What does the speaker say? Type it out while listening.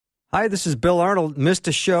Hi, this is Bill Arnold. Missed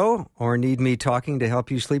a show or need me talking to help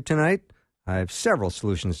you sleep tonight? I have several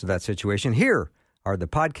solutions to that situation. Here are the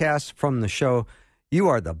podcasts from the show. You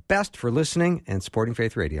are the best for listening and supporting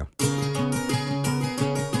Faith Radio.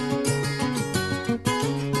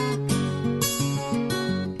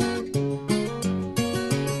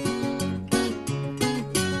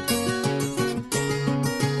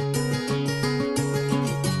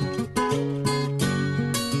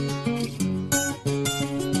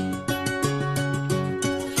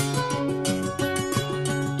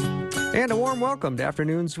 And a warm welcome to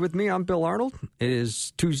Afternoons with me. I'm Bill Arnold. It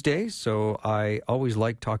is Tuesday, so I always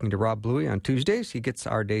like talking to Rob Bluey on Tuesdays. He gets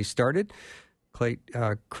our day started.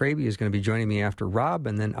 Kraby is going to be joining me after Rob,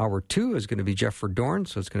 and then hour 2 is going to be Jeff Verdorn,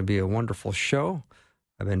 so it's going to be a wonderful show.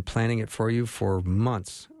 I've been planning it for you for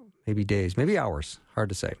months, maybe days, maybe hours. Hard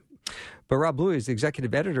to say. But Rob Bluey is the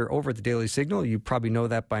executive editor over at the Daily Signal. You probably know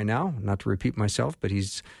that by now, not to repeat myself, but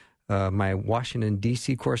he's my Washington,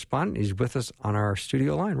 D.C. correspondent. He's with us on our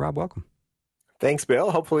studio line. Rob, welcome. Thanks, Bill.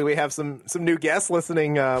 Hopefully we have some new guests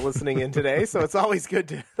listening in today, so it's always good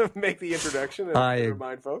to make the introduction and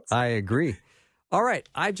remind folks. I agree. All right.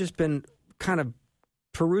 I've just been kind of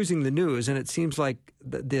perusing the news, and it seems like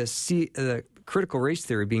the critical race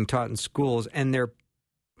theory being taught in schools, and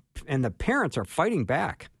the parents are fighting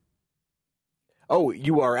back. Oh,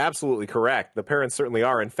 you are absolutely correct. The parents certainly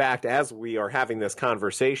are. In fact, as we are having this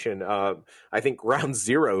conversation, I think ground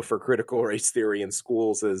zero for critical race theory in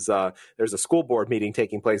schools is there's a school board meeting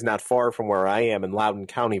taking place not far from where I am in Loudoun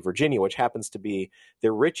County, Virginia, which happens to be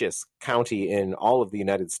the richest county in all of the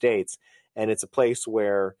United States. And it's a place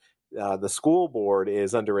where the school board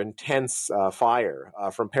is under intense fire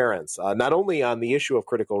from parents, not only on the issue of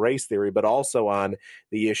critical race theory, but also on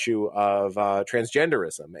the issue of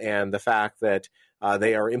transgenderism and the fact that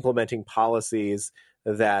they are implementing policies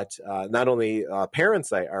that not only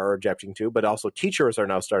parents are objecting to, but also teachers are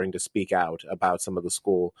now starting to speak out about some of the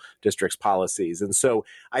school district's policies. And so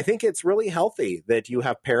I think it's really healthy that you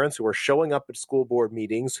have parents who are showing up at school board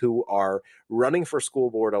meetings, who are running for school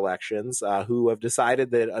board elections, who have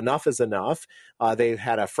decided that enough is enough. They've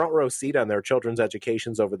had a front row seat on their children's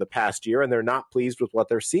educations over the past year, and they're not pleased with what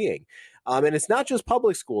they're seeing. And it's not just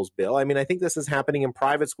public schools, Bill. I mean, I think this is happening in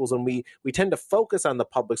private schools, and we tend to focus on the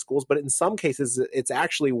public schools, but in some cases, it's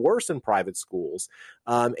actually worse in private schools.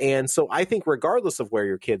 And so I think regardless of where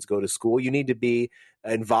your kids go to school, you need to be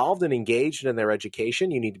involved and engaged in their education.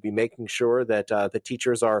 You need to be making sure that the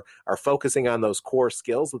teachers are focusing on those core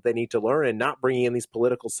skills that they need to learn and not bringing in these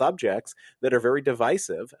political subjects that are very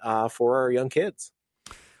divisive for our young kids.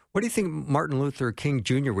 What do you think Martin Luther King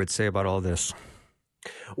Jr. would say about all this?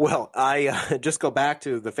 Well, I just go back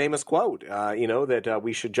to the famous quote, that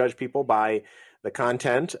we should judge people by the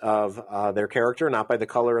content of their character, not by the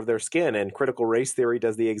color of their skin. And critical race theory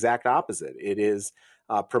does the exact opposite. It is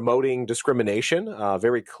promoting discrimination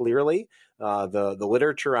very clearly. The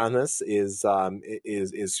literature on this is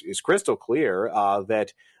crystal clear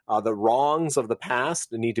that the wrongs of the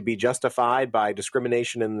past need to be justified by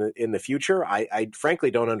discrimination in the future. I frankly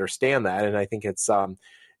don't understand that, and I think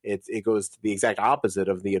it goes to the exact opposite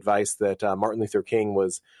of the advice that Martin Luther King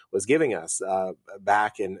was giving us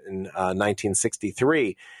back in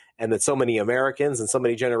 1963, and that so many Americans and so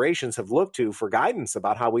many generations have looked to for guidance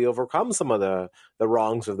about how we overcome some of the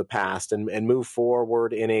wrongs of the past and move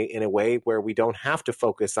forward in a way where we don't have to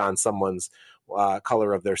focus on someone's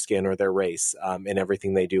color of their skin or their race in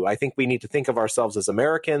everything they do. I think we need to think of ourselves as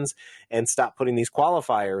Americans and stop putting these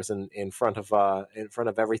qualifiers in front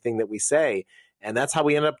of everything that we say. And that's how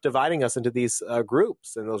we end up dividing us into these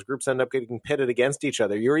groups, and those groups end up getting pitted against each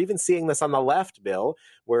other. You're even seeing this on the left, Bill,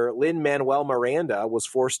 where Lin-Manuel Miranda was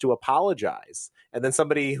forced to apologize. And then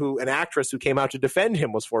an actress who came out to defend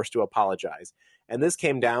him was forced to apologize. And this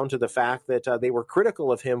came down to the fact that they were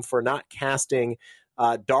critical of him for not casting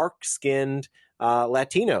dark-skinned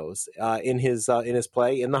Latinos in his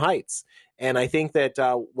play In the Heights. And I think that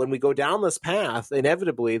when we go down this path,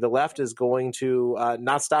 inevitably the left is going to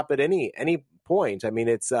not stop at any point. I mean,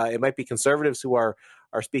 it might be conservatives who are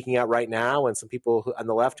speaking out right now, and some people on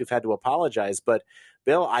the left who've had to apologize. But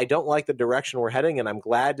Bill, I don't like the direction we're heading, and I'm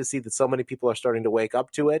glad to see that so many people are starting to wake up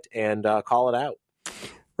to it and call it out.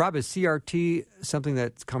 Rob, is CRT something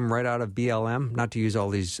that's come right out of BLM? Not to use all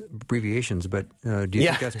these abbreviations, but do you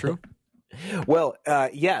think that's true? Well,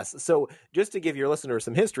 yes. So just to give your listeners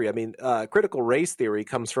some history, I mean, critical race theory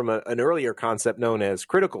comes from an earlier concept known as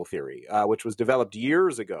critical theory, which was developed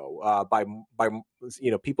years ago by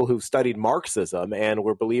people who studied Marxism and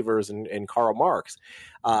were believers in Karl Marx.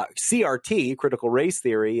 CRT, critical race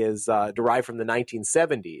theory, is derived from the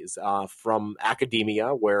 1970s from academia,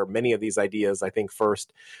 where many of these ideas, I think,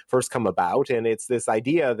 first come about, and it's this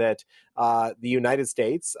idea that the United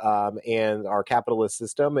States and our capitalist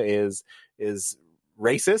system is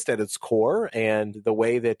racist at its core, and the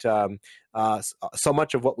way that so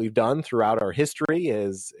much of what we've done throughout our history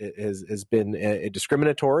has been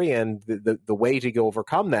discriminatory, and the way to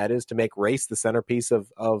overcome that is to make race the centerpiece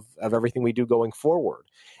of everything we do going forward.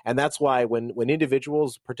 And that's why when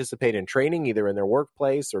individuals participate in training, either in their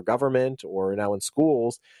workplace or government or now in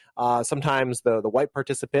schools, sometimes the white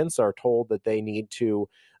participants are told that they need to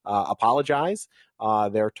apologize.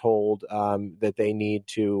 They're told that they need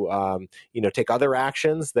to, take other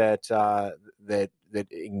actions that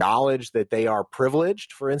acknowledge that they are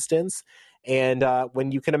privileged, for instance. And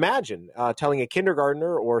when you can imagine telling a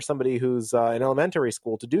kindergartner or somebody who's in elementary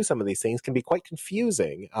school to do some of these things can be quite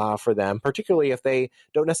confusing for them, particularly if they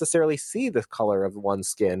don't necessarily see the color of one's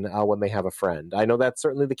skin when they have a friend. I know that's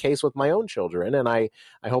certainly the case with my own children, and I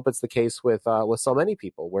hope it's the case with so many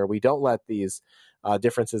people, where we don't let these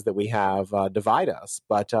differences that we have divide us,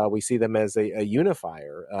 but we see them as a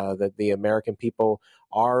unifier, that the American people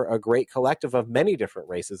are a great collective of many different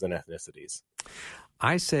races and ethnicities.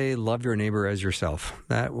 I say love your neighbor as yourself.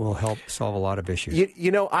 That will help solve a lot of issues.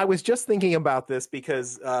 I was just thinking about this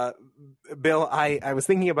because, Bill, I was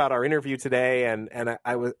thinking about our interview today, and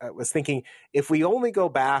I was thinking, if we only go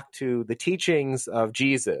back to the teachings of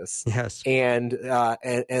Jesus, yes, and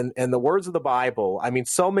the words of the Bible, I mean,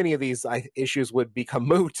 so many of these issues would become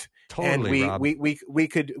moot. Totally, and we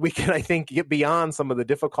could I think get beyond some of the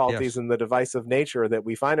difficulties yes. and the divisive nature that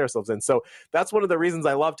we find ourselves in. So that's one of the reasons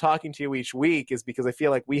I love talking to you each week, is because I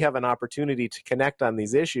feel like we have an opportunity to connect on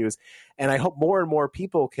these issues, and I hope more and more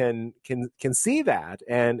people can see that,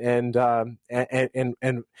 and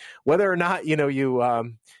whether or not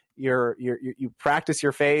you practice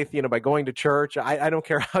your faith, by going to church. I don't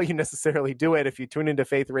care how you necessarily do it. If you tune into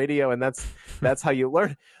Faith Radio, and that's how you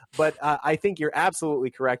learn. But I think you're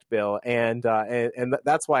absolutely correct, Bill, and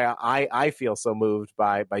that's why I feel so moved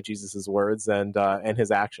by Jesus's words and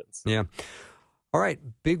his actions. Yeah. All right,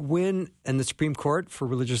 big win in the Supreme Court for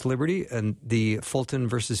religious liberty and the Fulton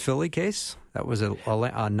versus Philly case. That was a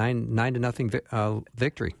 9-0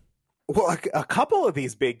 victory. Well, a couple of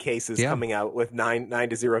these big cases coming out with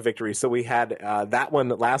 9-0 victories. So we had that one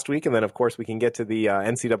last week, and then of course we can get to the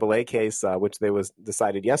NCAA case, which was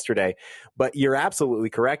decided yesterday. But you're absolutely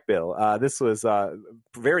correct, Bill. This was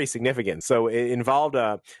very significant. So it involved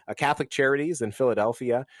a Catholic Charities in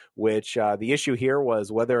Philadelphia, which the issue here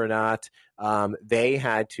was whether or not they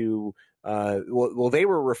had to. They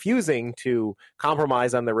were refusing to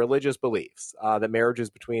compromise on their religious beliefs, that marriage is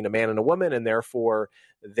between a man and a woman, and therefore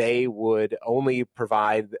they would only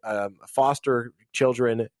provide foster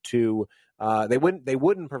children to. They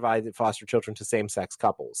wouldn't provide foster children to same-sex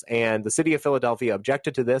couples. And the city of Philadelphia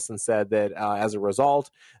objected to this and said that as a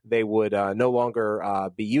result, they would no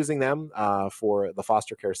longer be using them for the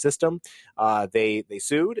foster care system. They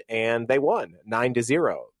sued, and they won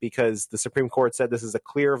 9-0 because the Supreme Court said this is a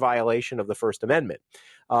clear violation of the First Amendment.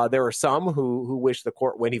 There are some who wish the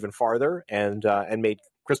court went even farther and made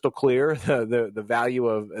crystal clear the value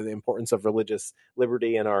of the importance of religious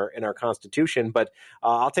liberty in our Constitution, but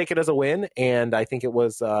I'll take it as a win, and I think it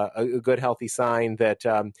was a good, healthy sign that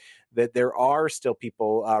that there are still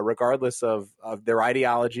people, regardless of their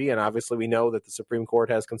ideology, and obviously we know that the Supreme Court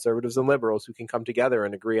has conservatives and liberals who can come together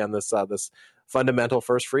and agree on this fundamental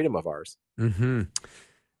first freedom of ours. Mm-hmm.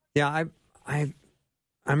 Yeah,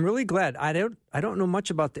 I'm really glad. I don't know much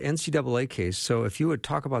about the NCAA case, so if you would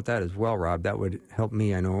talk about that as well, Rob, that would help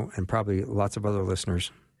me, I know, and probably lots of other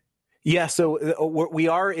listeners. Yeah, so we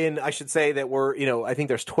are in, I should say that I think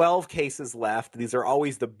there's 12 cases left. These are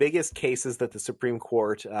always the biggest cases that the Supreme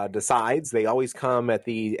Court decides. They always come at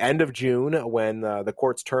the end of June when the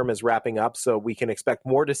court's term is wrapping up. So we can expect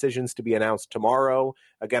more decisions to be announced tomorrow,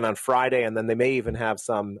 again on Friday, and then they may even have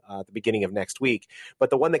some at the beginning of next week. But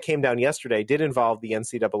the one that came down yesterday did involve the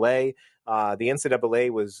NCAA. The NCAA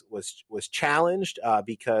was challenged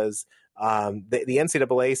because the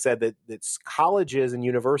NCAA said that colleges and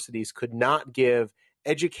universities could not give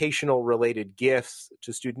educational related gifts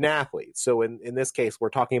to student athletes. So in this case, we're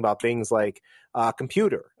talking about things like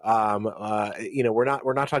computer. We're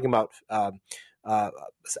not talking about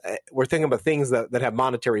we're thinking about things that have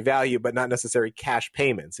monetary value, but not necessarily cash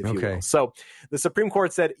payments, if you will. So the Supreme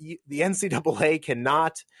Court said the NCAA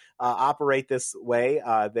cannot operate this way.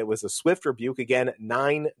 There was a swift rebuke, again,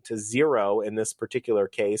 9-0 in this particular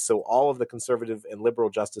case. So all of the conservative and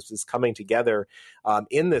liberal justices coming together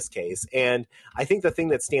in this case. And I think the thing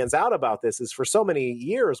that stands out about this is for so many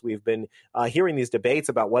years we've been hearing these debates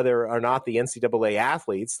about whether or not the NCAA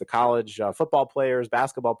athletes, the college football players,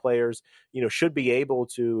 basketball players, should be able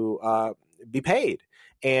to be paid.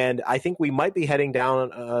 And I think we might be heading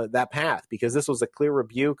down that path, because this was a clear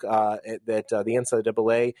rebuke that the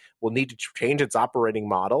NCAA will need to change its operating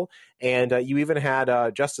model. And you even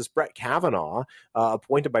had Justice Brett Kavanaugh,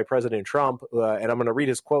 appointed by President Trump, and I'm going to read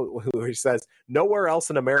his quote, where he says, "Nowhere else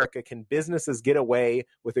in America can businesses get away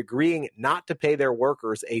with agreeing not to pay their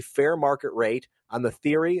workers a fair market rate on the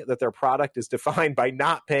theory that their product is defined by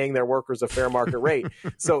not paying their workers a fair market rate."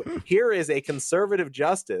 So here is a conservative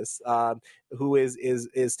justice who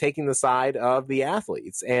is taking the side of the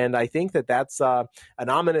athletes. And I think that that's an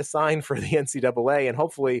ominous sign for the NCAA, and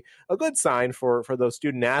hopefully a good sign for those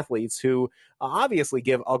student athletes who obviously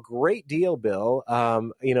give a great deal, Bill,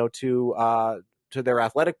 to their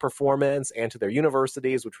athletic performance and to their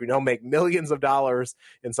universities, which we know make millions of dollars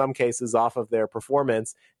in some cases off of their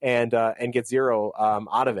performance, and get zero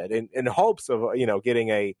out of it in hopes of getting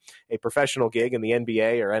a professional gig in the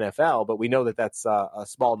NBA or NFL. But we know that that's a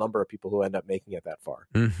small number of people who end up making it that far.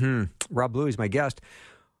 Mm-hmm. Rob Bluey is my guest.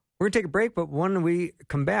 We're going to take a break, but when we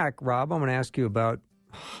come back, Rob, I'm going to ask you about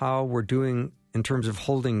how we're doing in terms of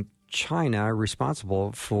holding China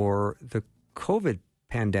responsible for the COVID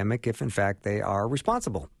pandemic, if in fact they are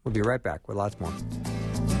responsible. We'll be right back with lots more.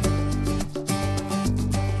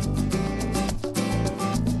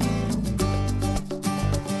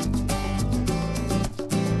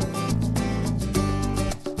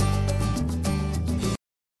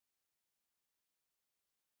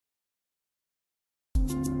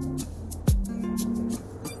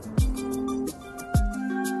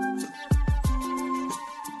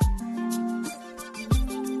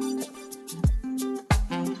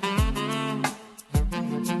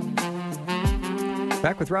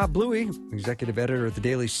 Back with Rob Bluey, executive editor at the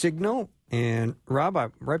Daily Signal. And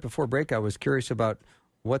Rob, right before break, I was curious about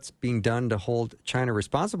what's being done to hold China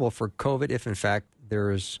responsible for COVID, if in fact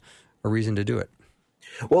there is a reason to do it.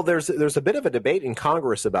 Well, there's a bit of a debate in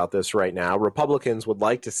Congress about this right now. Republicans would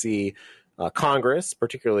like to see Congress,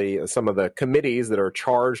 particularly some of the committees that are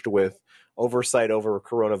charged with oversight over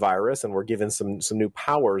coronavirus and were given some new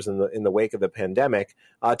powers in the wake of the pandemic,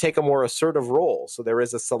 take a more assertive role. So there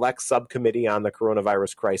is a select subcommittee on the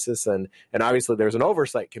coronavirus crisis, and obviously there's an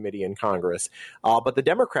oversight committee in Congress. But the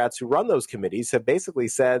Democrats who run those committees have basically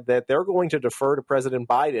said that they're going to defer to President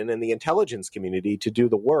Biden and the intelligence community to do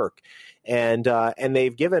the work. And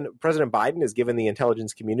President Biden has given the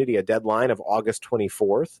intelligence community a deadline of August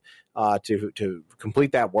 24th to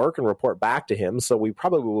complete that work and report back to him. So we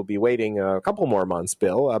probably will be waiting a couple more months,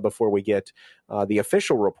 Bill, before we get the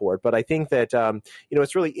official report. But I think that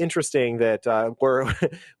it's really interesting that where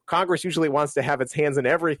Congress usually wants to have its hands in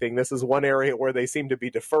everything, this is one area where they seem to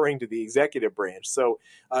be deferring to the executive branch. So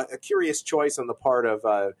a curious choice on the part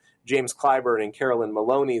of James Clyburn and Carolyn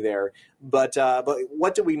Maloney there. But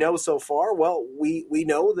what do we know so far? Well, we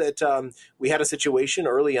know that we had a situation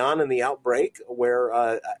early on in the outbreak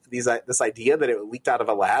where this idea that it leaked out of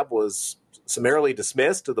a lab was summarily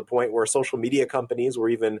dismissed, to the point where social media companies were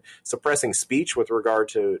even suppressing speech with regard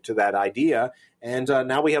to that idea. And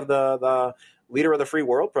now we have the leader of the free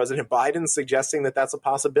world, President Biden, suggesting that that's a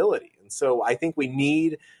possibility. And so I think we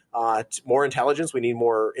need more intelligence. We need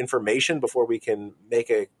more information before we can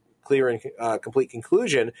make a clear and complete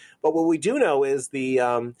conclusion. But what we do know is there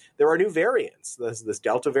are new variants. This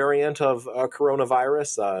Delta variant of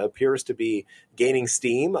coronavirus appears to be gaining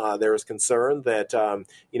steam. There is concern that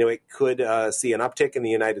it could see an uptick in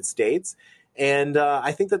the United States. And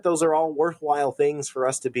I think that those are all worthwhile things for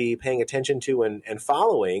us to be paying attention to and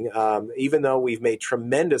following. Even though we've made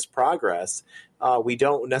tremendous progress, we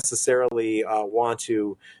don't necessarily want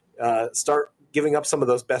to start giving up some of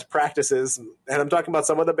those best practices. And I'm talking about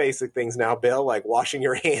some of the basic things now, Bill, like washing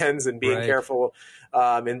your hands and being careful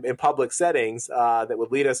in public settings that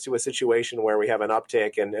would lead us to a situation where we have an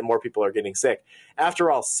uptick and more people are getting sick. After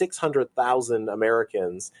all, 600,000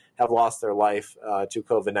 Americans have lost their life to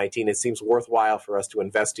COVID-19. It seems worthwhile for us to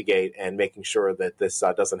investigate and making sure that this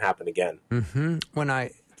doesn't happen again. Mm-hmm. When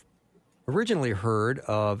I originally heard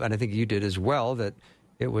of, and I think you did as well, that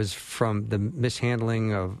it was from the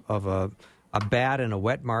mishandling of a bat in a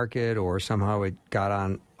wet market, or somehow it got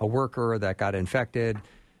on a worker that got infected.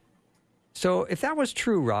 So if that was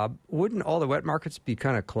true, Rob, wouldn't all the wet markets be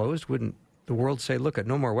kind of closed? Wouldn't the world say, look,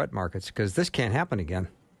 no more wet markets because this can't happen again?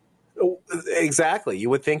 Exactly. You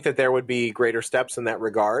would think that there would be greater steps in that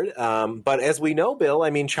regard. But as we know, Bill, I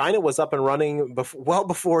mean, China was up and running well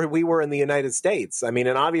before we were in the United States. I mean,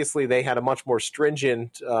 and obviously they had a much more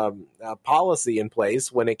stringent policy in place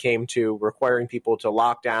when it came to requiring people to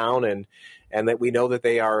lock down, and that we know that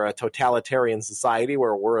they are a totalitarian society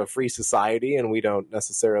where we're a free society and we don't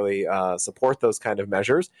necessarily support those kind of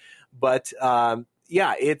measures. But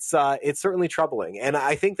yeah, it's certainly troubling. And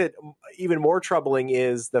I think that even more troubling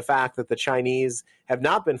is the fact that the Chinese have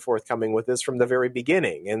not been forthcoming with this from the very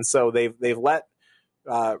beginning. And so they've let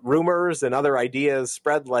rumors and other ideas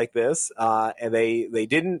spread like this, and they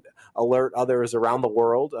didn't alert others around the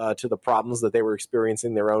world to the problems that they were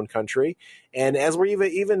experiencing in their own country. And as we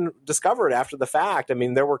even discovered after the fact, I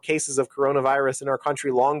mean, there were cases of coronavirus in our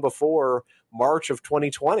country long before March of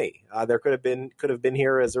 2020. There could have been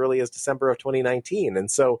here as early as December of 2019.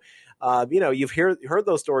 And so, you've heard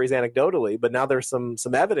those stories anecdotally, but now there's some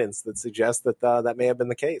evidence that suggests that that may have been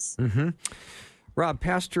the case. Mm-hmm. Rob,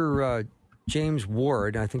 Pastor James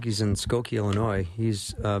Ward, I think he's in Skokie, Illinois.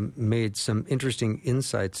 He's made some interesting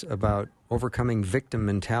insights about overcoming victim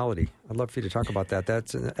mentality. I'd love for you to talk about that.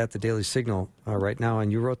 That's at the Daily Signal right now,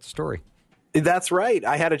 and you wrote the story. That's right.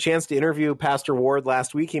 I had a chance to interview Pastor Ward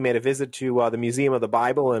last week. He made a visit to the Museum of the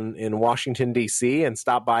Bible in Washington, D.C., and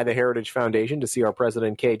stopped by the Heritage Foundation to see our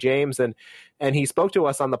president, Kay James. And he spoke to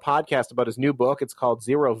us on the podcast about his new book. It's called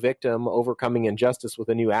Zero Victim, Overcoming Injustice with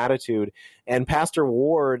a New Attitude. And Pastor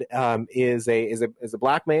Ward is a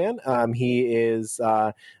black man. He is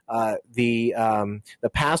the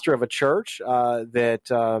pastor of a church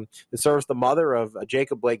that serves the mother of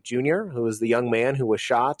Jacob Blake Jr., who is the young man who was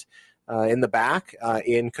shot in the back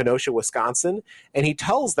in Kenosha, Wisconsin. And he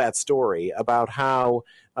tells that story about how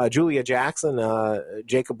Julia Jackson,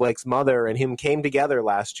 Jacob Blake's mother, and him came together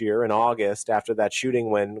last year in August after that shooting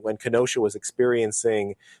when Kenosha was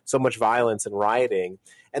experiencing so much violence and rioting.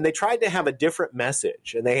 And they tried to have a different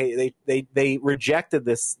message. And they rejected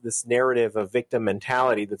this narrative of victim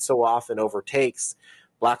mentality that so often overtakes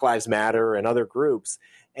Black Lives Matter and other groups.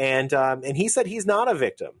 And he said he's not a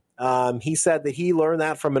victim. He said that he learned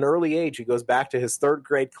that from an early age. He goes back to his third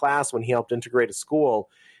grade class when he helped integrate a school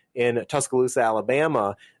in Tuscaloosa,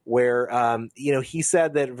 Alabama, where, he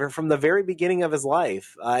said that from the very beginning of his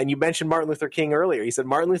life, and you mentioned Martin Luther King earlier, he said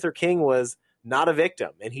Martin Luther King was not a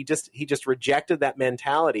victim, and he just rejected that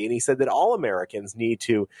mentality. And he said that all Americans need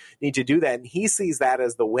to do that. And he sees that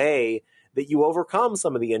as the way that you overcome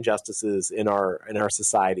some of the injustices in our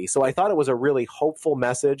society. So I thought it was a really hopeful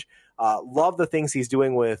message. Love the things he's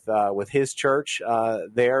doing with his church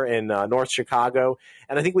there in North Chicago.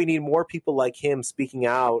 And I think we need more people like him speaking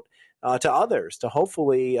out to others to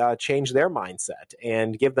hopefully change their mindset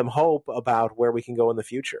and give them hope about where we can go in the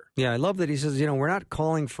future. Yeah, I love that he says, we're not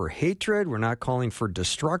calling for hatred. We're not calling for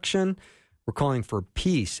destruction. We're calling for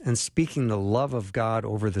peace and speaking the love of God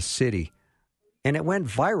over the city. And it went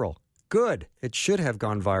viral. Good. It should have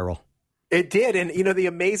gone viral. It did. And, the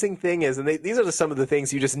amazing thing is, and these are some of the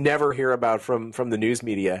things you just never hear about from the news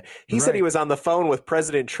media. He said he was on the phone with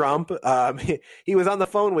President Trump. He was on the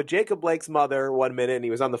phone with Jacob Blake's mother one minute, and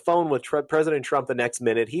he was on the phone with President Trump the next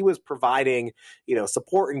minute. He was providing,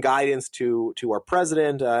 support and guidance to our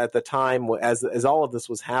president at the time as all of this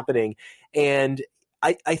was happening. And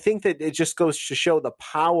I think that it just goes to show the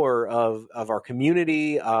power of our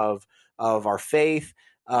community, of our faith.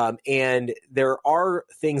 And there are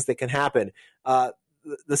things that can happen.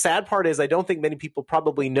 The sad part is I don't think many people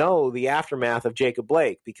probably know the aftermath of Jacob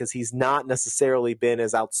Blake because he's not necessarily been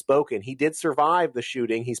as outspoken. He did survive the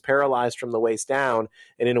shooting. He's paralyzed from the waist down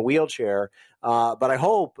and in a wheelchair. But I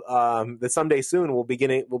hope that someday soon we'll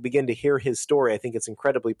begin to hear his story. I think it's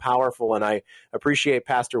incredibly powerful, and I appreciate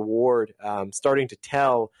Pastor Ward starting to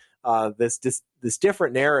tell this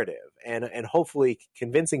different narrative and hopefully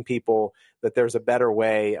convincing people that there's a better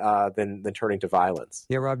way than turning to violence.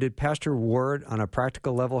 Yeah, Rob, did Pastor Ward on a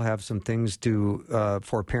practical level have some things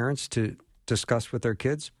for parents to discuss with their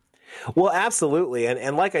kids? Well, absolutely.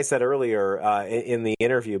 And like I said earlier in the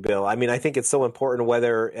interview, Bill, I mean, I think it's so important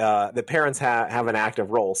whether the parents have an active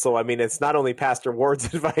role. So, I mean, it's not only Pastor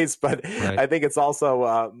Ward's advice, but right. I think it's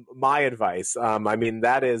also my advice. I mean,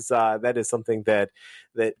 that is something that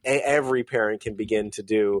every parent can begin to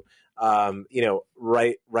do.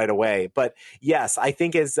 Right away. But yes, I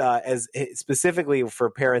think as specifically for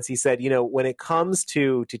parents, he said, when it comes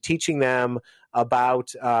to teaching them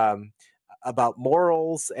about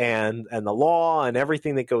morals and the law and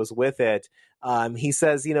everything that goes with it, he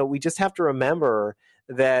says, we just have to remember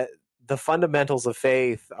that the fundamentals of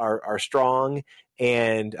faith are strong,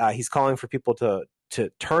 and he's calling for people to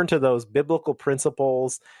turn to those biblical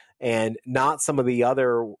principles and not some of the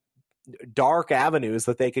other dark avenues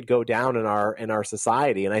that they could go down in our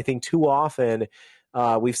society. And I think too often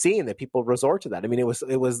we've seen that people resort to that. I mean,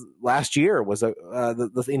 it was last year was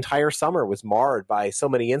the entire summer was marred by so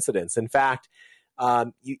many incidents. In fact,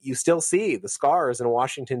 you still see the scars in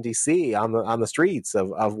Washington, D.C. on the streets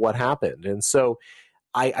of what happened. And so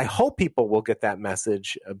I hope people will get that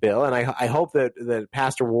message, Bill, and I hope that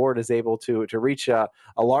Pastor Ward is able to reach a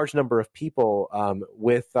large number of people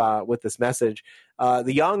with this message,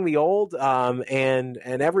 the young, the old, and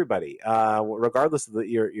everybody, regardless of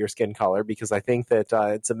your skin color, because I think that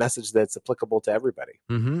it's a message that's applicable to everybody.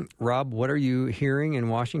 Mm-hmm. Rob, what are you hearing in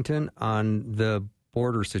Washington on the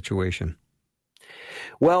border situation?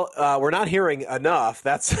 Well, we're not hearing enough,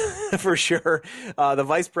 that's for sure. The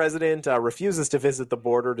vice president refuses to visit the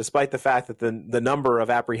border, despite the fact that the number of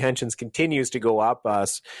apprehensions continues to go up,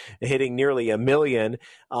 hitting nearly 1 million.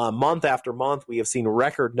 Month after month, we have seen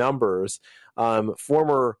record numbers.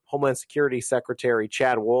 Former Homeland Security Secretary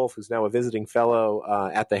Chad Wolf, who's now a visiting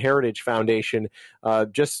fellow at the Heritage Foundation, I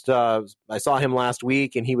saw him last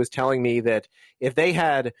week, and he was telling me that if they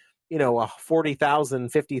had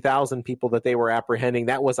 40,000, 50,000 people that they were apprehending,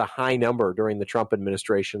 that was a high number during the Trump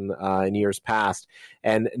administration in years past.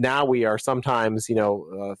 And now we are sometimes,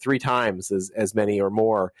 3 times as many or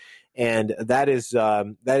more. And that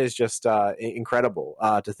is just incredible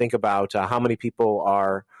to think about how many people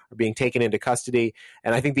are being taken into custody.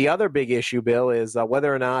 And I think the other big issue, Bill, is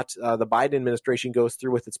whether or not the Biden administration goes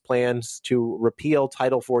through with its plans to repeal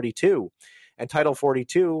Title 42. And Title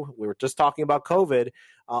 42, we were just talking about COVID,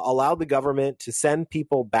 allowed the government to send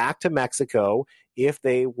people back to Mexico if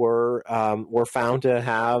they were found to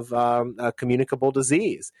have a communicable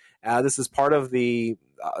disease. This is part of this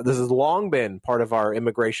has long been part of our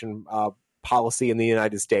immigration policy in the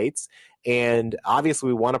United States. And obviously,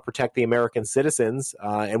 we want to protect the American citizens,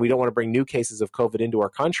 and we don't want to bring new cases of COVID into our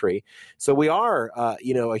country. So we are, a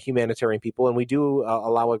humanitarian people, and we do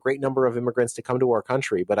allow a great number of immigrants to come to our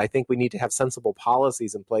country. But I think we need to have sensible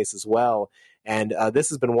policies in place as well. And this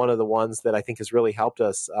has been one of the ones that I think has really helped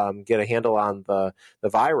us get a handle on the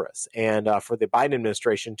virus. And for the Biden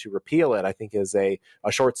administration to repeal it, I think is a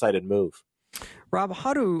short-sighted move. Rob,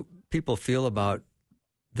 how do people feel about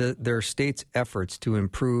their state's efforts to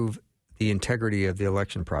improve the integrity of the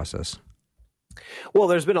election process? Well,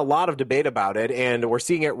 there's been a lot of debate about it, and we're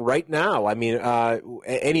seeing it right now. I mean,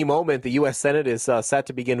 any moment, the U.S. Senate is set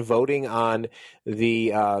to begin voting on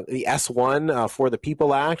the S1 for the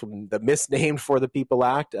People Act, the misnamed For the People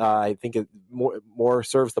Act. I think it more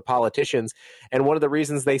serves the politicians. And one of the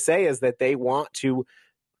reasons they say is that they want to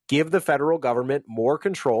give the federal government more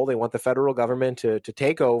control. They want the federal government to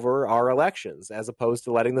take over our elections as opposed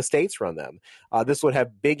to letting the states run them. This would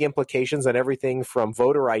have big implications on everything from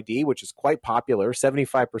voter ID, which is quite popular.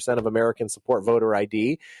 75% of Americans support voter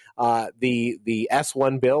ID. The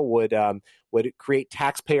S1 bill would create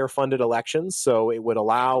taxpayer-funded elections, so it would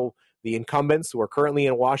allow the incumbents who are currently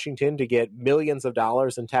in Washington to get millions of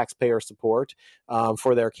dollars in taxpayer support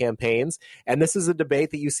for their campaigns. And this is a debate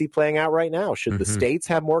that you see playing out right now. Should the states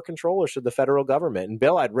have more control, or should the federal government? And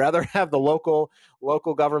Bill, I'd rather have the local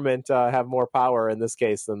government have more power in this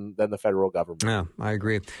case than the federal government. Yeah, I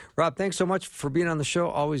agree. Rob, thanks so much for being on the show.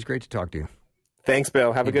 Always great to talk to you. Thanks,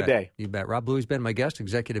 Bill. Have a good day. You bet. Rob Bluey's been my guest,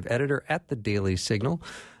 executive editor at the Daily Signal.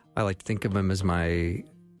 I like to think of him as my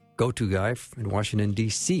go-to guy in Washington,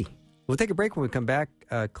 D.C. We'll take a break. When we come back,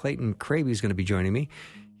 Clayton Kraby is going to be joining me.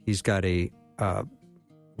 He's got a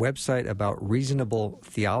website about reasonable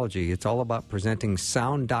theology. It's all about presenting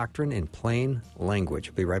sound doctrine in plain language.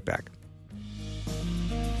 We'll be right back.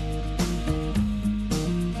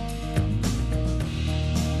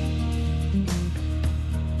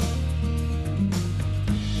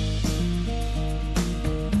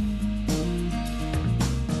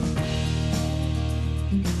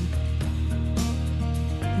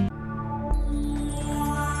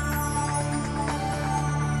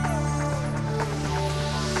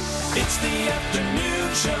 It's the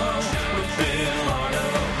afternoon show with Bill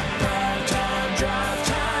Arnold. Prime time, drive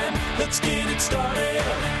time. Let's get it started.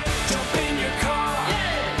 Jump in your car.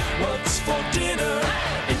 Yeah. What's for dinner?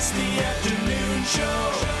 Hey. It's the afternoon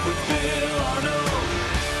show with Bill Arnold.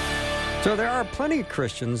 So there are plenty of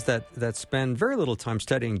Christians that spend very little time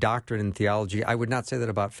studying doctrine and theology. I would not say that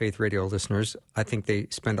about Faith Radio listeners. I think they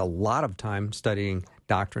spend a lot of time studying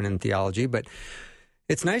doctrine and theology, but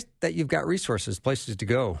it's nice that you've got resources, places to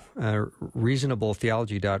go.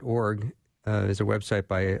 Reasonabletheology.org is a website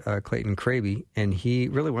by Clayton Kraby, and he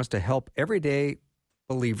really wants to help everyday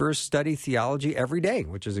believers study theology every day,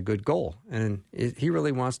 which is a good goal. And he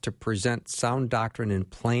really wants to present sound doctrine in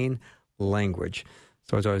plain language.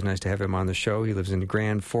 So it's always nice to have him on the show. He lives in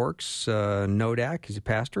Grand Forks, Nodak. He's a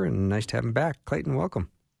pastor, and nice to have him back. Clayton, welcome.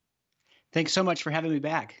 Thanks so much for having me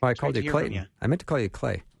back. Oh, I called you Clayton. You. I meant to call you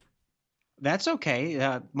Clay. That's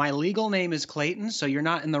okay. My legal name is Clayton, so you're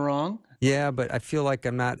not in the wrong. Yeah, but I feel like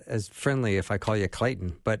I'm not as friendly if I call you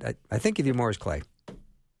Clayton. But I think of you more as Clay.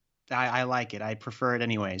 I like it. I prefer it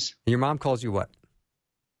anyways. Your mom calls you what?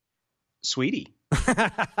 Sweetie.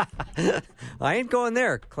 I ain't going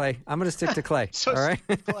there, Clay. I'm going to stick to Clay. So all right?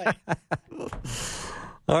 Clay.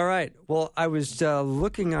 All right. Well, I was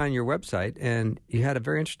looking on your website, and you had a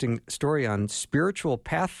very interesting story on spiritual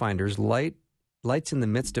pathfinders, lights in the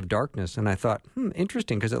midst of darkness. And I thought,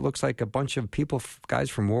 interesting, because it looks like a bunch of people, guys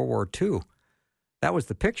from World War II. That was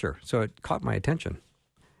the picture, so it caught my attention.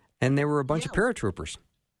 And they were a bunch of paratroopers.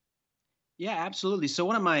 Yeah, absolutely. So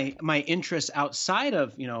one of my interests outside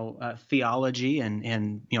of theology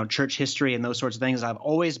and church history and those sorts of things, I've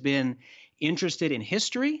always been interested in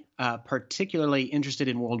history, particularly interested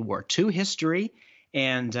in World War II history,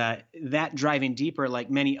 and that driving deeper, like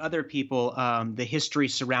many other people, the history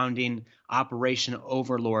surrounding Operation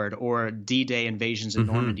Overlord or D-Day invasions in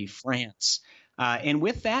Normandy, France. And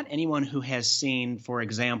with that, anyone who has seen, for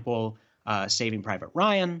example, Saving Private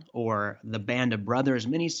Ryan or the Band of Brothers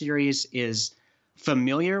miniseries is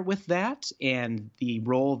familiar with that and the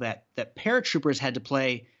role that paratroopers had to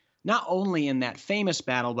play not only in that famous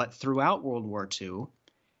battle, but throughout World War II.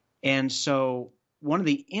 And so one of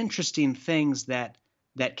the interesting things that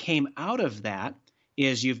came out of that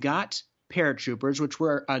is you've got paratroopers, which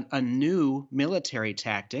were a new military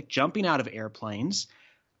tactic, jumping out of airplanes.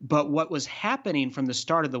 But what was happening from the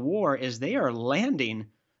start of the war is they are landing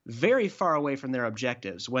very far away from their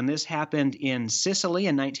objectives. When this happened in Sicily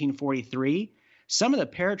in 1943, some of the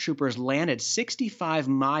paratroopers landed 65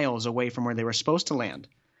 miles away from where they were supposed to land.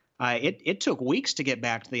 It took weeks to get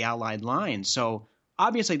back to the Allied line. So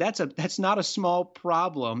obviously that's not a small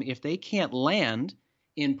problem. If they can't land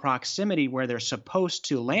in proximity where they're supposed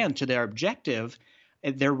to land to their objective,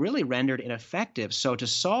 they're really rendered ineffective. So to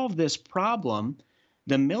solve this problem,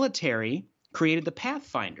 the military created the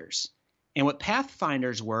Pathfinders. And what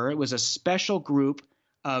Pathfinders were, it was a special group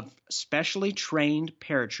of specially trained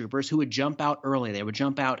paratroopers who would jump out early. They would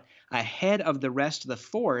jump out ahead of the rest of the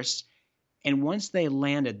force. And once they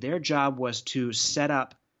landed, their job was to set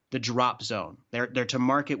up the drop zone. They're to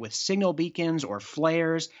mark it with signal beacons or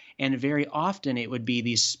flares, and very often it would be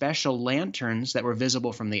these special lanterns that were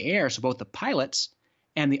visible from the air, so both the pilots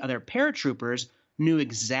and the other paratroopers knew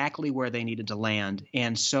exactly where they needed to land.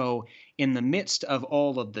 And so in the midst of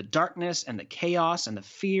all of the darkness and the chaos and the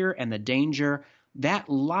fear and the danger, that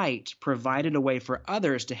light provided a way for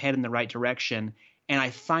others to head in the right direction. And I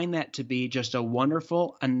find that to be just a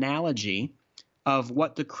wonderful analogy of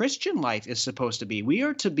what the Christian life is supposed to be. We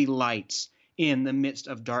are to be lights in the midst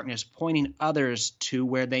of darkness, pointing others to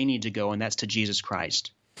where they need to go, and that's to Jesus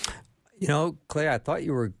Christ. You know, Clay, I thought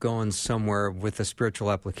you were going somewhere with a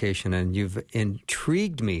spiritual application, and you've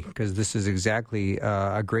intrigued me because this is exactly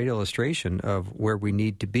a great illustration of where we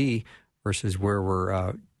need to be versus where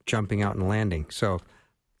we're jumping out and landing. So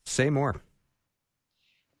say more.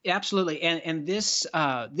 Absolutely. And this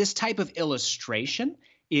type of illustration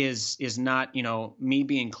is not, me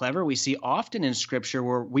being clever. We see often in Scripture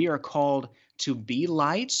where we are called to be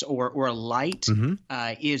lights, or light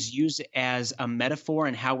is used as a metaphor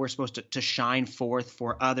and how we're supposed to shine forth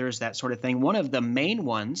for others, that sort of thing. One of the main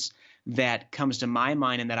ones that comes to my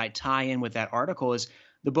mind and that I tie in with that article is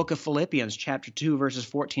the book of Philippians, chapter 2, verses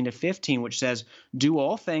 14 to 15, which says, "Do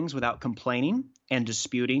all things without complaining and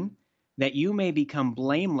disputing, that you may become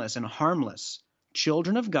blameless and harmless,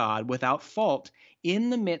 children of God without fault,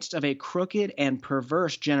 in the midst of a crooked and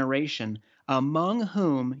perverse generation, among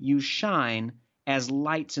whom you shine as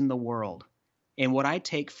lights in the world." And what I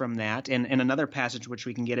take from that, and another passage which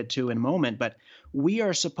we can get into in a moment, but we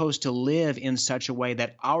are supposed to live in such a way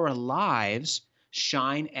that our lives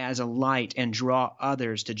shine as a light and draw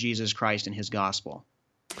others to Jesus Christ and his gospel.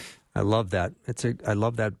 I love that. I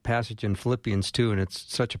love that passage in Philippians too, and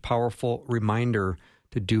it's such a powerful reminder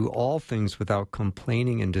to do all things without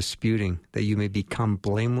complaining and disputing, that you may become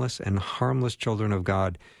blameless and harmless children of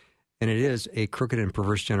God. And it is a crooked and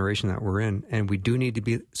perverse generation that we're in, and we do need to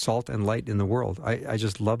be salt and light in the world. I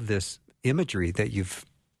just love this imagery that you've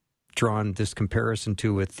drawn this comparison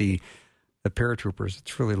to with the paratroopers.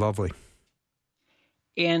 It's really lovely.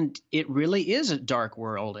 And it really is a dark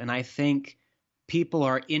world, and I think people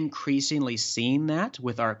are increasingly seeing that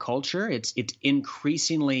with our culture. It's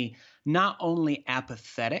increasingly not only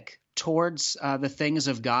apathetic towards the things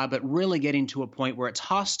of God, but really getting to a point where it's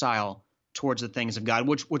hostile towards the things of God,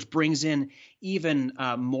 which brings in even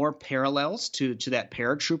more parallels to that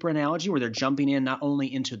paratrooper analogy, where they're jumping in not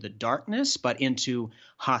only into the darkness, but into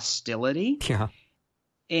hostility. Yeah.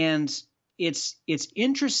 And it's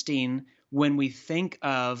interesting when we think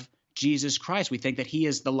of Jesus Christ. We think that he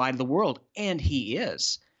is the light of the world, and he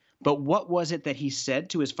is. But what was it that he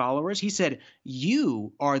said to his followers? He said,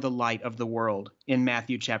 "You are the light of the world," in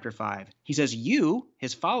Matthew chapter 5. He says, you,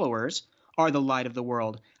 his followers, are the light of the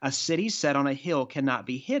world. A city set on a hill cannot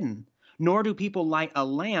be hidden, nor do people light a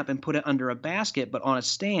lamp and put it under a basket, but on a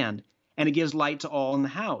stand, and it gives light to all in the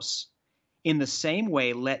house. In the same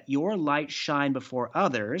way, let your light shine before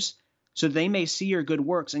others, so they may see your good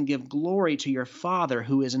works and give glory to your Father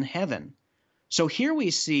who is in heaven. So here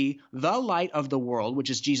we see the light of the world, which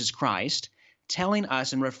is Jesus Christ, telling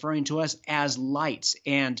us and referring to us as lights.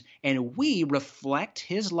 And we reflect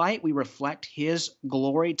his light. We reflect his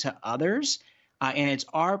glory to others. And it's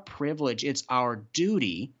our privilege, it's our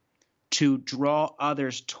duty to draw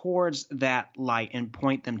others towards that light and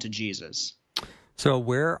point them to Jesus. So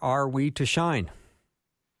where are we to shine?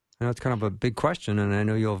 I know it's kind of a big question, and I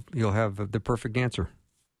know you'll have the perfect answer.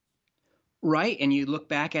 Right, and you look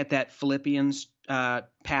back at that Philippians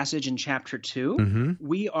passage in chapter 2,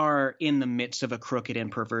 we are in the midst of a crooked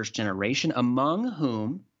and perverse generation, among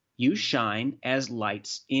whom you shine as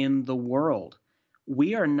lights in the world.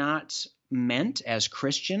 We are not meant as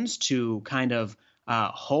Christians to kind of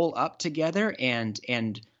hole up together and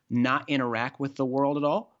not interact with the world at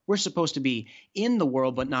all. We're supposed to be in the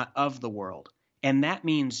world, but not of the world. And that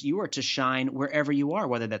means you are to shine wherever you are,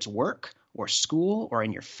 whether that's work or school or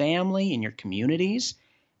in your family, in your communities,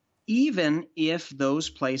 even if those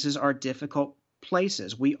places are difficult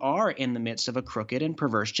places. We are in the midst of a crooked and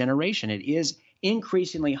perverse generation. It is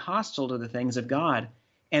increasingly hostile to the things of God.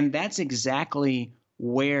 And that's exactly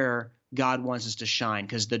where God wants us to shine,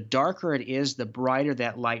 because the darker it is, the brighter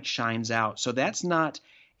that light shines out. So that's not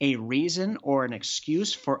a reason or an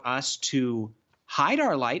excuse for us to hide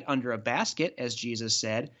our light under a basket, as Jesus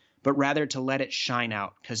said, but rather to let it shine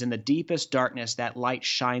out, because in the deepest darkness, that light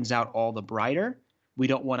shines out all the brighter. We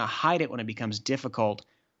don't want to hide it when it becomes difficult.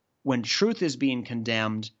 When truth is being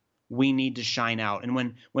condemned, we need to shine out. And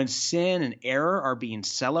when sin and error are being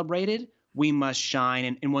celebrated, we must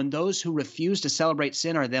shine. And when those who refuse to celebrate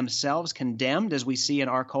sin are themselves condemned, as we see in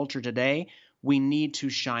our culture today, we need to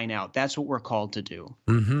shine out. That's what we're called to do.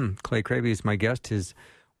 Clay Kraby is my guest. His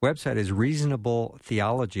website is Reasonable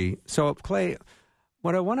Theology. So, Clay,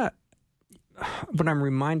 what I'm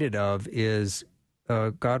reminded of is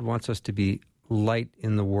God wants us to be light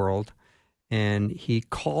in the world, and he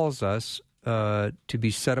calls us to be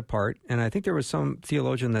set apart. And I think there was some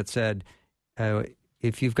theologian that said,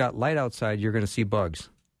 if you've got light outside, you're going to see bugs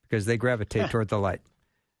because they gravitate toward the light.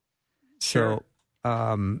 Sure.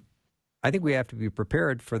 So I think we have to be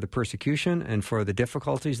prepared for the persecution and for the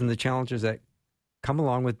difficulties and the challenges that come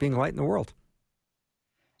along with being light in the world.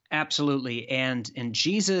 Absolutely. And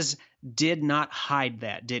Jesus did not hide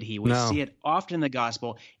that, did he? We see it often in the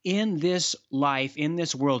gospel. In this life, in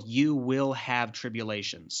this world, you will have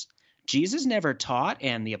tribulations. Jesus never taught,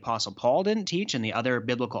 and the Apostle Paul didn't teach, and the other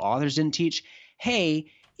biblical authors didn't teach,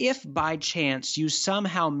 hey, if by chance you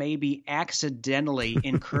somehow maybe accidentally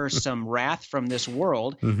incur some wrath from this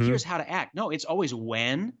world, here's how to act. No, it's always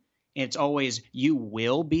when. It's always you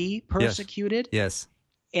will be persecuted. Yes.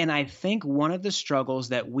 And I think one of the struggles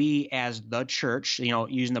that we as the church,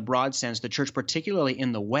 using the broad sense, the church particularly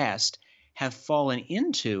in the West, have fallen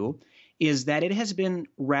into is that it has been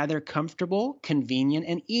rather comfortable, convenient,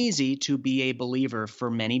 and easy to be a believer for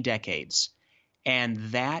many decades. And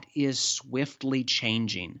that is swiftly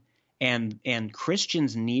changing. And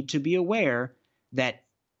Christians need to be aware that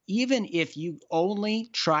even if you only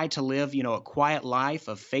try to live, a quiet life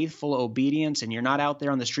of faithful obedience, and you're not out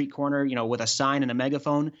there on the street corner, with a sign and a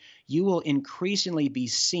megaphone, you will increasingly be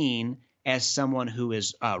seen as someone who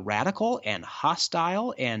is radical and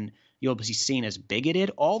hostile, and you'll be seen as bigoted.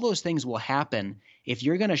 All those things will happen. If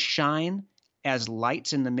you're going to shine as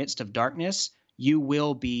lights in the midst of darkness, you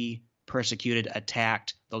will be persecuted,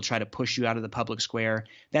 attacked. They'll try to push you out of the public square.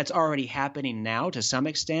 That's already happening now to some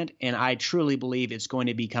extent, and I truly believe it's going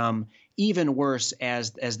to become even worse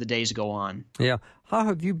as the days go on. Yeah. How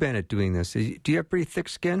have you been at doing this? Do you have pretty thick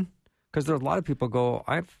skin? Because there are a lot of people go,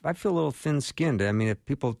 I feel a little thin-skinned. I mean, if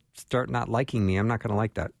people start not liking me, I'm not going to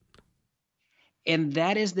like that. And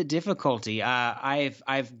that is the difficulty.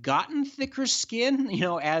 I've gotten thicker skin,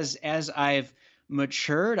 as I've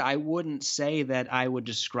matured. I wouldn't say that I would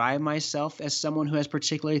describe myself as someone who has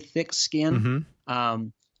particularly thick skin.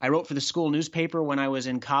 I wrote for the school newspaper when I was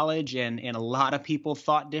in college, and a lot of people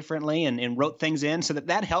thought differently and wrote things in. So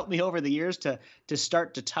that helped me over the years to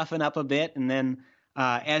start to toughen up a bit. And then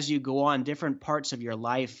as you go on, different parts of your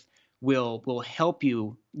life will help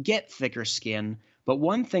you get thicker skin. But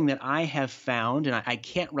one thing that I have found, and I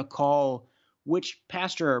can't recall which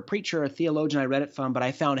pastor or preacher or theologian I read it from, but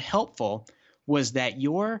I found helpful, was that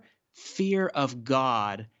your fear of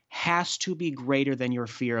God has to be greater than your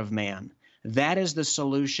fear of man. That is the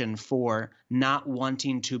solution for not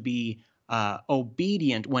wanting to be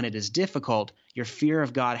obedient when it is difficult. Your fear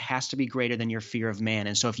of God has to be greater than your fear of man.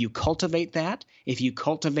 And so if you cultivate that, if you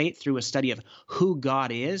cultivate through a study of who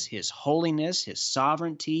God is, his holiness, his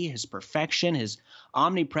sovereignty, his perfection, his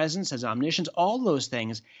omnipresence, his omniscience, all those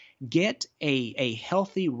things, get a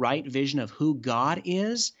healthy, right vision of who God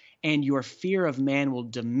is, and your fear of man will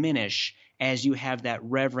diminish as you have that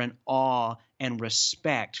reverent awe and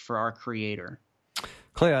respect for our Creator.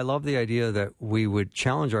 Clay, I love the idea that we would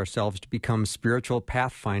challenge ourselves to become spiritual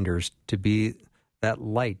pathfinders, to be that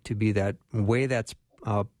light, to be that way that's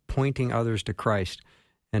pointing others to Christ,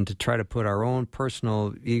 and to try to put our own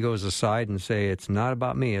personal egos aside and say, it's not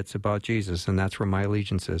about me, it's about Jesus, and that's where my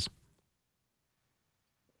allegiance is.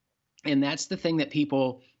 And that's the thing that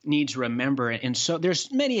people need to remember. And so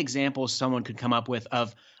there's many examples someone could come up with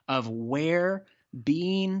of where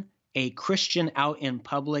being a Christian out in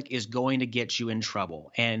public is going to get you in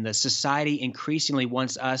trouble. And the society increasingly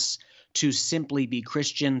wants us to simply be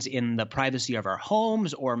Christians in the privacy of our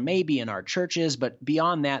homes or maybe in our churches. But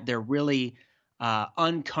beyond that, they're really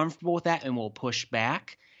uncomfortable with that and will push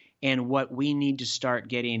back. And what we need to start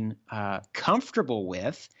getting comfortable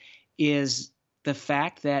with is the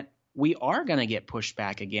fact that we are going to get pushed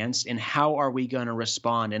back against, and how are we going to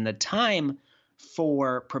respond? And the time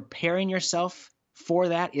for preparing yourself for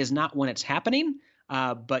that is not when it's happening,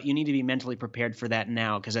 but you need to be mentally prepared for that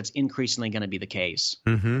now, because that's increasingly going to be the case.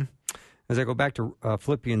 Mm-hmm. As I go back to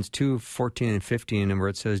Philippians 2:14 and 15, and where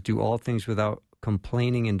it says, do all things without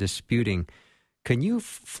complaining and disputing. Can you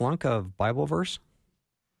flunk a Bible verse?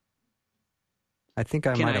 I think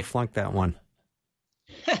I might have flunked that one.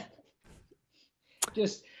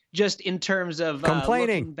 Just in terms of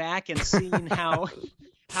complaining, looking back and seeing how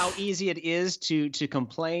easy it is to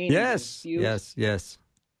complain. Yes.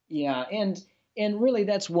 Yeah, and really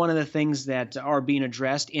that's one of the things that are being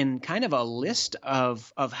addressed in kind of a list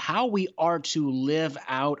of how we are to live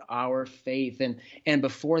out our faith. And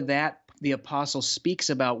before that, the apostle speaks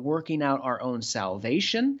about working out our own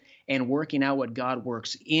salvation and working out what God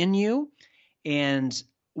works in you. And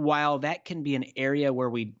while that can be an area where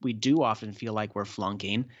we do often feel like we're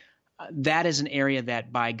flunking, that is an area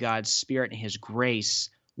that by God's Spirit and his grace,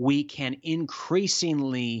 we can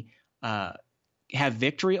increasingly have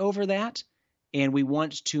victory over that. And we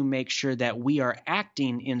want to make sure that we are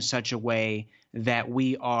acting in such a way that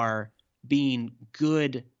we are being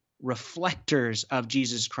good reflectors of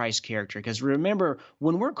Jesus Christ's character. Because remember,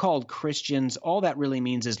 when we're called Christians, all that really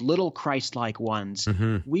means is little Christ-like ones.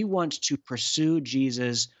 Mm-hmm. We want to pursue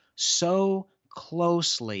Jesus so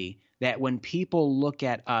closely that when people look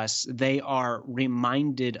at us, they are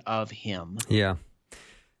reminded of him. Yeah.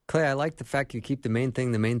 Clay, I like the fact you keep the main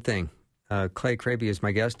thing the main thing. Clay Kraby is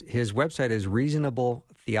my guest. His website is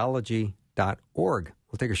reasonabletheology.org.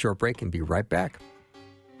 We'll take a short break and be right back.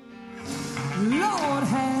 Lord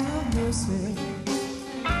have mercy.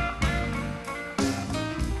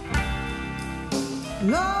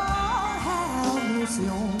 Lord have mercy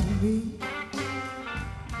on me.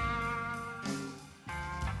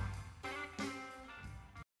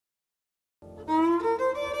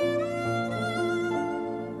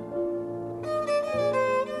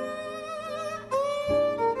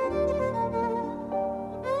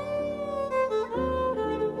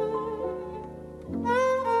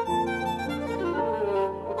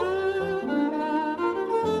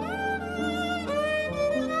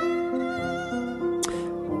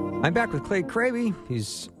 I'm back with Clay Kraby. He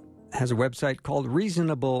has a website called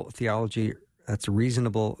Reasonable Theology. That's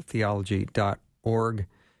reasonabletheology.org.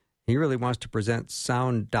 He really wants to present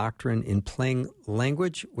sound doctrine in plain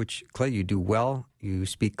language, which, Clay, you do well. You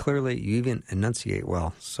speak clearly. You even enunciate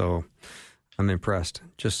well. So I'm impressed,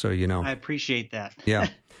 just so you know. I appreciate that. Yeah.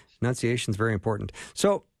 Enunciation is very important.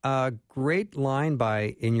 So great line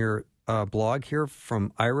in your blog here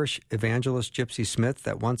from Irish evangelist Gypsy Smith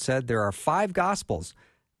that once said, there are 5 Gospels: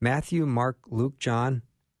 Matthew, Mark, Luke, John,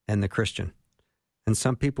 and the Christian. And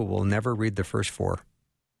some people will never read the first 4.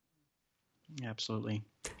 Absolutely.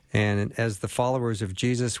 And as the followers of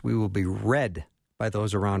Jesus, we will be read by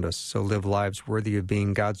those around us. So live lives worthy of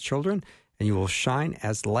being God's children, and you will shine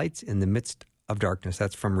as lights in the midst of darkness.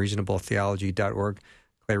 That's from reasonabletheology.org.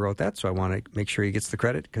 Clay wrote that, so I want to make sure he gets the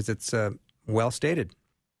credit because it's well stated.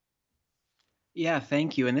 Yeah,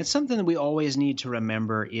 thank you. And it's something that we always need to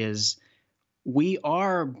remember is we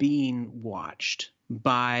are being watched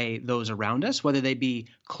by those around us, whether they be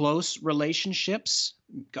close relationships,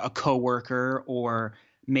 a coworker, or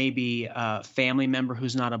maybe a family member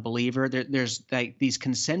who's not a believer. There's like these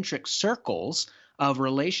concentric circles of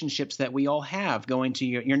relationships that we all have, going to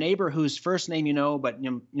your neighbor whose first name you know, but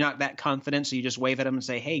you're not that confident, so you just wave at him and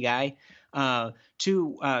say, "Hey, guy,"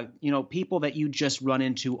 to people that you just run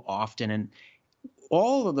into often. And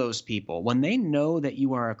all of those people, when they know that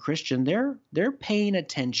you are a Christian, they're paying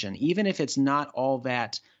attention, even if it's not all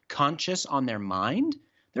that conscious on their mind.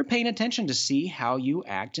 They're paying attention to see how you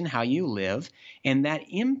act and how you live, and that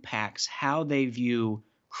impacts how they view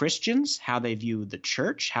Christians, how they view the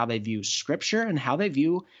church, how they view Scripture, and how they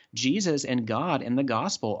view Jesus and God and the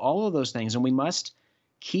gospel, all of those things. And we must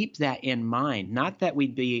keep that in mind, not that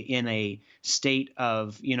we'd be in a state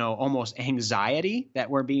of, almost anxiety that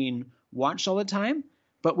we're being watched all the time,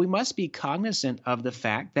 but we must be cognizant of the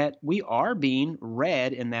fact that we are being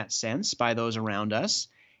read in that sense by those around us,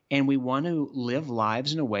 and we want to live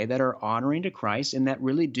lives in a way that are honoring to Christ and that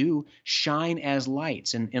really do shine as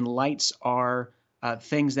lights. And lights are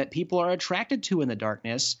things that people are attracted to in the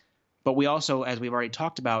darkness, but we also, as we've already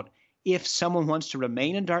talked about, if someone wants to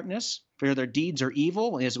remain in darkness, for their deeds are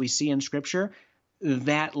evil, as we see in Scripture,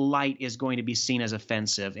 that light is going to be seen as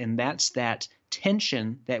offensive, and that's that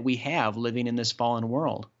tension that we have living in this fallen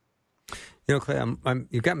world. Clay,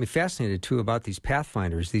 you've got me fascinated, too, about these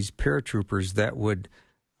pathfinders, these paratroopers that would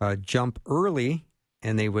jump early,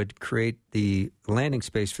 and they would create the landing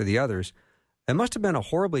space for the others. It must have been a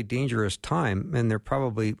horribly dangerous time, and they're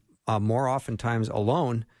probably more oftentimes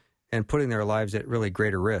alone and putting their lives at really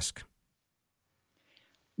greater risk.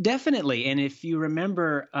 Definitely. And if you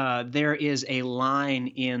remember, there is a line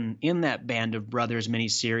in that Band of Brothers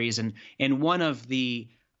miniseries, and one of the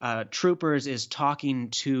troopers is talking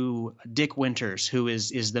to Dick Winters, who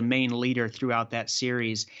is the main leader throughout that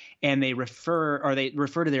series, and they refer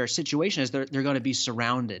to their situation as they're going to be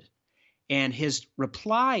surrounded. And his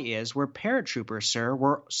reply is, "We're paratroopers, sir.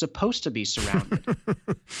 We're supposed to be surrounded."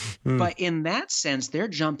 But in that sense, they're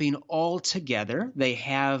jumping all together. They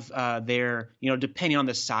have their, depending on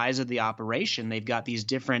the size of the operation, they've got these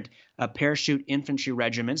different parachute infantry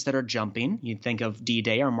regiments that are jumping. You think of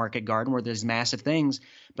D-Day or Market Garden, where there's massive things.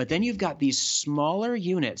 But then you've got these smaller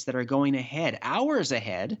units that are going ahead, hours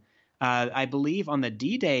ahead. I believe on the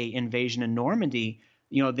D-Day invasion in Normandy,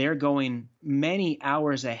 they're going many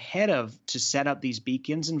hours ahead to set up these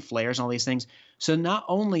beacons and flares and all these things. So not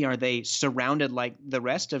only are they surrounded like the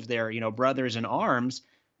rest of their, brothers in arms,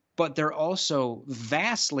 but they're also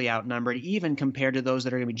vastly outnumbered, even compared to those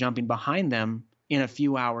that are going to be jumping behind them in a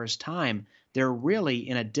few hours' time. They're really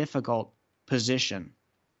in a difficult position.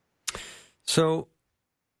 So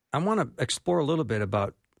I want to explore a little bit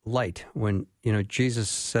about light. When, Jesus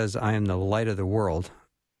says, "I am the light of the world,"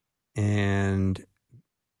 and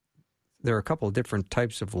there are a couple of different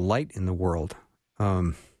types of light in the world.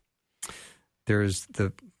 There's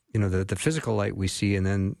the physical light we see, and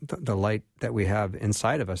then the light that we have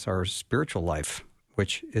inside of us, our spiritual life,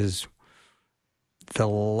 which is the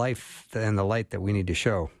life and the light that we need to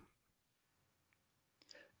show.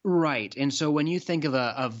 Right. And so when you think of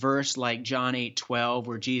a verse like John 8:12,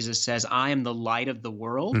 where Jesus says, "I am the light of the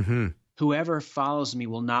world," whoever follows me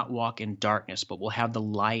will not walk in darkness, but will have the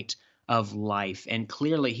light of life. And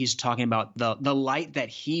clearly he's talking about the light that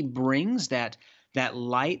he brings, that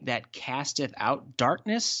light that casteth out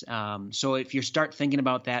darkness. So if you start thinking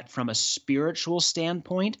about that from a spiritual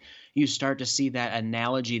standpoint, you start to see that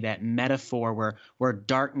analogy, that metaphor where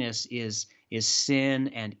darkness is sin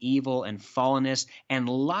and evil and fallenness, and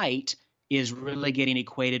light is really getting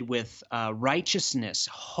equated with righteousness,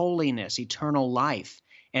 holiness, eternal life.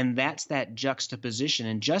 And that's that juxtaposition.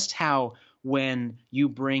 And just how when you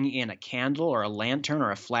bring in a candle or a lantern or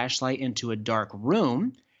a flashlight into a dark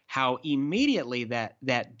room, how immediately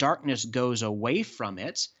that darkness goes away from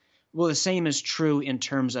it. Well, the same is true in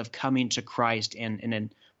terms of coming to Christ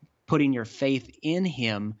and putting your faith in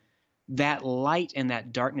him. That light and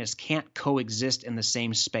that darkness can't coexist in the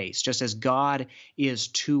same space. Just as God is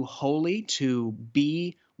too holy to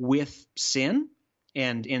be with sin,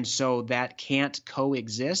 and so that can't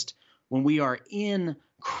coexist. When we are in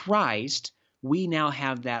Christ, we now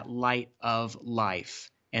have that light of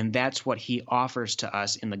life, and that's what he offers to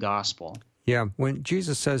us in the gospel. Yeah, when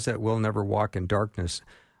Jesus says that we'll never walk in darkness,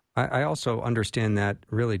 I also understand that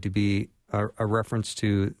really to be a reference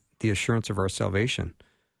to the assurance of our salvation.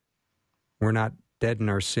 We're not dead in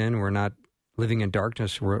our sin. We're not living in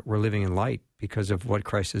darkness, we're living in light because of what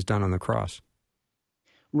Christ has done on the cross.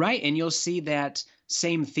 Right, and you'll see that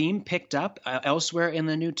same theme picked up elsewhere in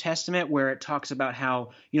the New Testament, where it talks about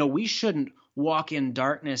how, we shouldn't walk in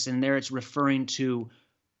darkness, and there it's referring to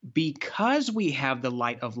because we have the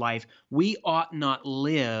light of life, we ought not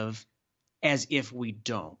live as if we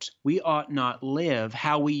don't. We ought not live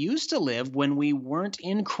how we used to live when we weren't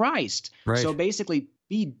in Christ. Right. So basically,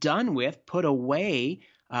 be done with, put away,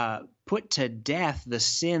 put to death the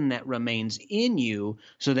sin that remains in you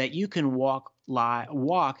so that you can walk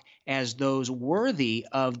as those worthy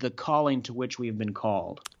of the calling to which we have been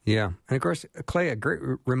called. Yeah. And of course, Clay, a great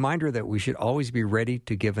reminder that we should always be ready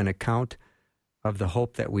to give an account of the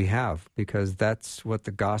hope that we have, because that's what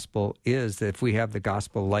the gospel is. That if we have the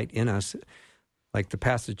gospel light in us, like the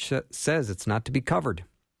passage says, it's not to be covered.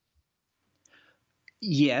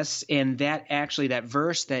 Yes, and that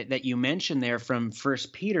verse that you mentioned there from 1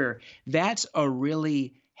 Peter, that's a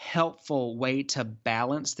really helpful way to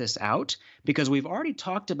balance this out, because we've already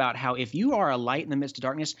talked about how if you are a light in the midst of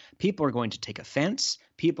darkness, people are going to take offense.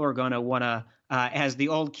 People are going to want to, as the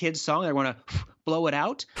old kids song, they want to blow it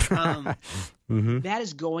out. That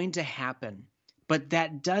is going to happen. But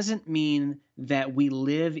that doesn't mean that we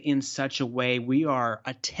live in such a way we are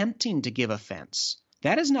attempting to give offense.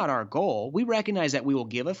 That is not our goal. We recognize that we will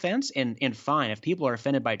give offense, and fine, if people are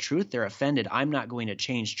offended by truth, they're offended. I'm not going to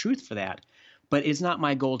change truth for that. But it's not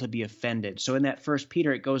my goal to be offended. So in that 1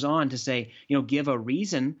 Peter, it goes on to say, give a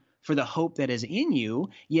reason for the hope that is in you,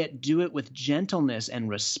 yet do it with gentleness and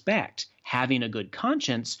respect, having a good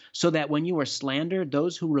conscience, so that when you are slandered,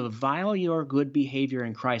 those who revile your good behavior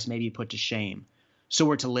in Christ may be put to shame. So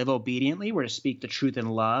we're to live obediently, we're to speak the truth in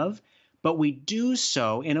love, but we do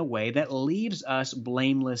so in a way that leaves us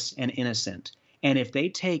blameless and innocent. And if they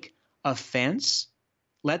take offense,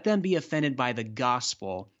 let them be offended by the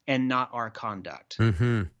gospel and not our conduct.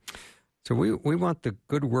 So we want the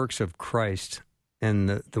good works of Christ and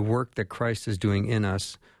the work that Christ is doing in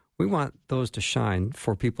us. We want those to shine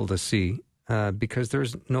for people to see, because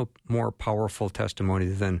there's no more powerful testimony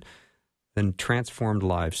than transformed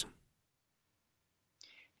lives.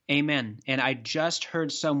 Amen. And I just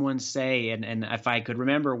heard someone say, and if I could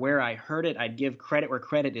remember where I heard it, I'd give credit where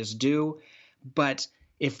credit is due. But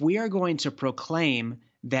if we are going to proclaim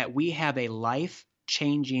that we have a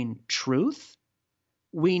life-changing truth,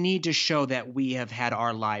 we need to show that we have had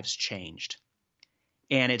our lives changed.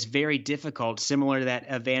 And it's very difficult, similar to that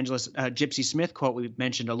evangelist Gypsy Smith quote we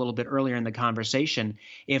mentioned a little bit earlier in the conversation.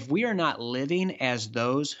 If we are not living as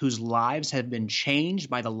those whose lives have been changed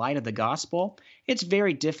by the light of the gospel, it's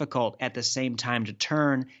very difficult at the same time to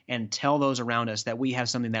turn and tell those around us that we have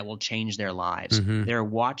something that will change their lives. They're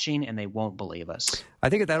watching and they won't believe us. I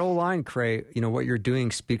think of that old line, Cray, what you're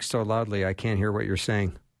doing speaks so loudly, I can't hear what you're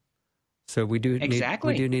saying. So we do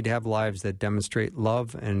need to have lives that demonstrate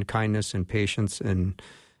love and kindness and patience and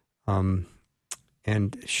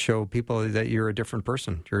show people that you're a different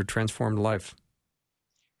person. You're a transformed life.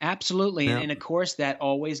 Absolutely. Yeah. And of course, that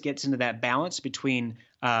always gets into that balance between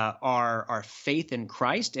our faith in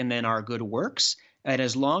Christ and then our good works. And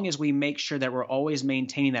as long as we make sure that we're always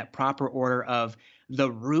maintaining that proper order of the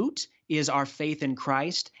root is our faith in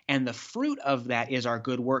Christ and the fruit of that is our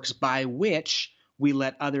good works by which we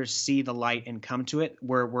let others see the light and come to it,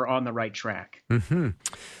 we're on the right track.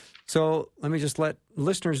 So let me just let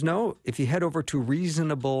listeners know, if you head over to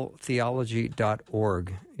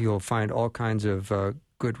reasonabletheology.org, you'll find all kinds of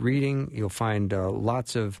good reading. You'll find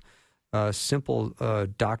lots of simple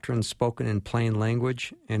doctrines spoken in plain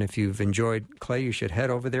language. And if you've enjoyed Clay, you should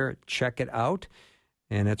head over there, check it out.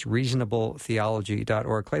 And it's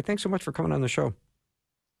reasonabletheology.org. Clay, thanks so much for coming on the show.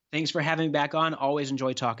 Thanks for having me back on. Always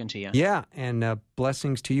enjoy talking to you. Yeah, and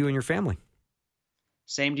blessings to you and your family.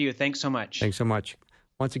 Same to you. Thanks so much. Thanks so much.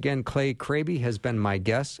 Once again, Clay Kraby has been my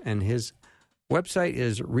guest, and his website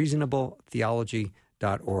is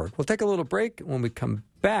reasonabletheology.org. We'll take a little break. When we come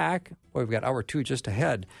back, we've got hour 2 just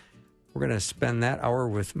ahead. We're going to spend that hour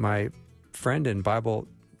with my friend and Bible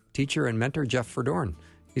teacher and mentor, Jeff Verdorn.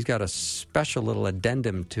 He's got a special little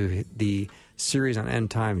addendum to the series on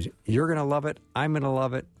end times. You're going to love it. I'm going to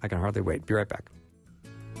love it. I can hardly wait. Be right back.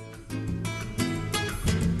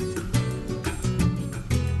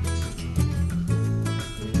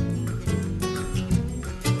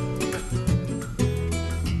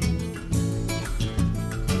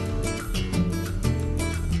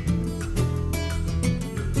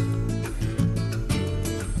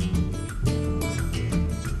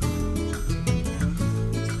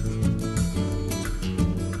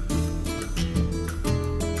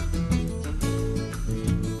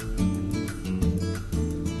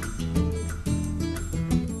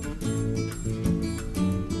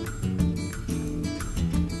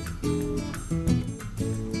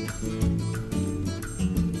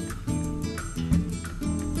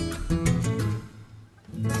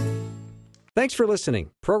 Thanks for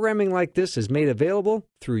listening. Programming like this is made available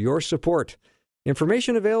through your support.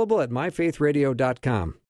 Information available at myfaithradio.com.